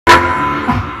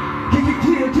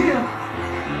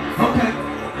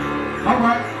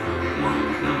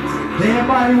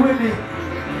Everybody with me.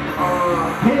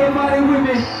 Everybody with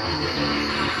me.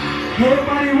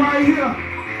 Everybody right here.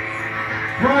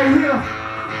 Right here.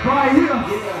 Right here.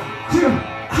 Chill.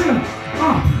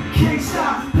 Can't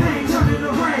stop, pain turning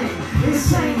to rain.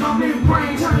 Insane, my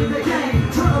membrane turning the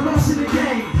game. Turn the loss in the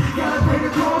game. Gotta pay the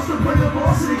cost to play the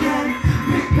boss in the game.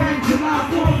 Big bang, July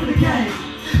 4th for the game.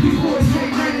 These boys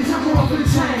can't manage, I'm off of the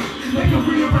chain. Make them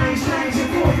rearrange things and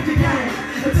forfeit the game.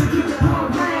 It's a good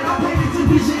hard plan, I painted to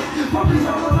vision. Focus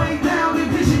all the way down,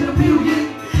 envision a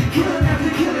million. Killing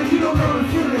after killing, you don't know the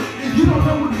feeling. You don't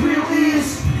know what real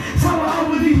is. Tower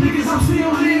over these niggas, I'm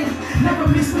still in. Never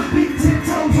miss the beat, 10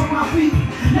 toes on my feet.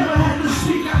 Never had to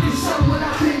speak, I can show what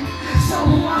I think. Show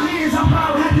who I is, I'm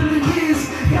about handling years.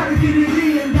 Gotta get it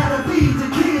in, gotta feed the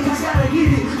kids. I gotta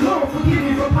get it, Lord forgive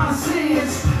me for my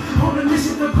sins. On a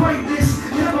mission for greatness.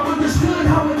 Never understood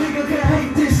how a nigga can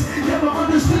hate this. Never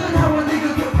understood how a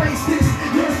nigga can face this.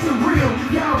 That's the real,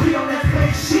 y'all be on that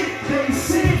fake shit. They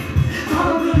sick.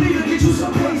 Follow the leader, get you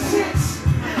some patience.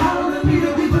 Follow the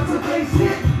leader, we put the face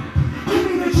hit. Give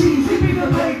me the keys, give me the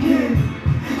bacon.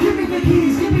 Give me the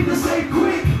keys, give me the safe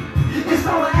quick. It's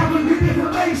all I have with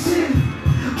information.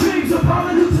 Dreams are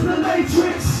falling into the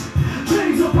matrix.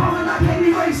 Dreams are falling, I can't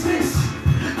erase this.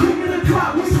 Quick in the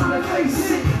clock, we trying to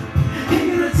face it. King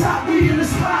in the top, we in the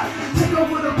spot. Take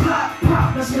over the plot,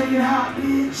 pop. Let's make it hot,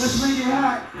 bitch. Let's make it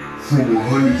hot.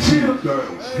 Chill.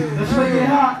 Let's make it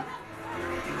hot.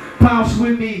 Bounce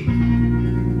with me.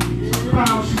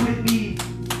 Bounce with me.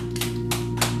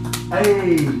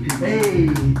 Hey.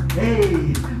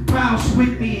 Bounce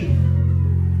with me.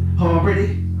 Already?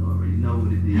 Already know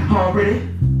what it is.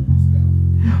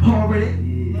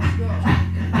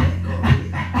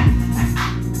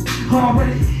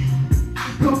 Already?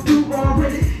 Go through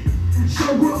already.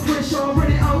 Show up fresh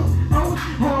already.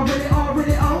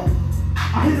 Already.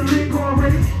 I hit a lick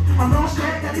already. I lost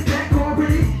that, got it back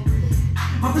already.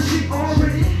 I'm the shit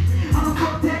already. I done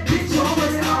fucked that bitch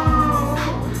already.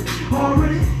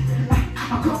 Already.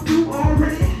 I come through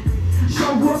already.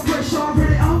 Show up fresh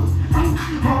already.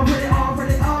 Already.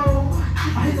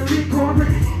 I hit the lick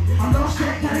already. I lost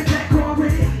that, got it back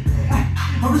already.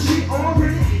 I'm the shit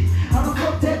already. I done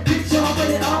fucked that bitch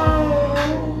already.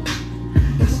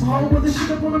 There's some whole other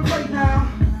shit up on the plate now.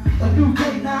 A new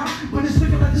day now, but it's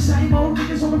looking like the same old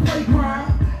niggas on the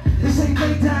playground. This ain't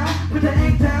lay down, but they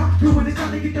ain't down. Cause when it's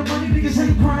time to get the money, niggas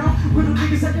ain't brown. When the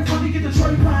niggas acting funny, get the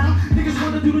tray pound. Niggas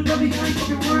wanna do the dummy, I ain't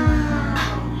fucking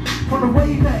round. From the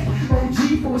way back,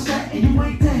 OG for a stack, and you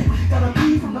ain't that. Got a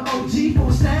B from the OG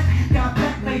for a stack. Got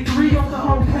back, made 3 on the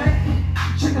whole pack.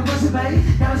 Check the resume,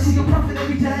 gotta see a profit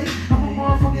every day. I'm a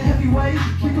motherfucking heavyweight.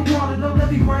 Kick the water, no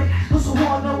levy break. Hustle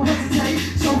hard, no hesitate.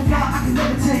 So fly, I can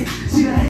levitate.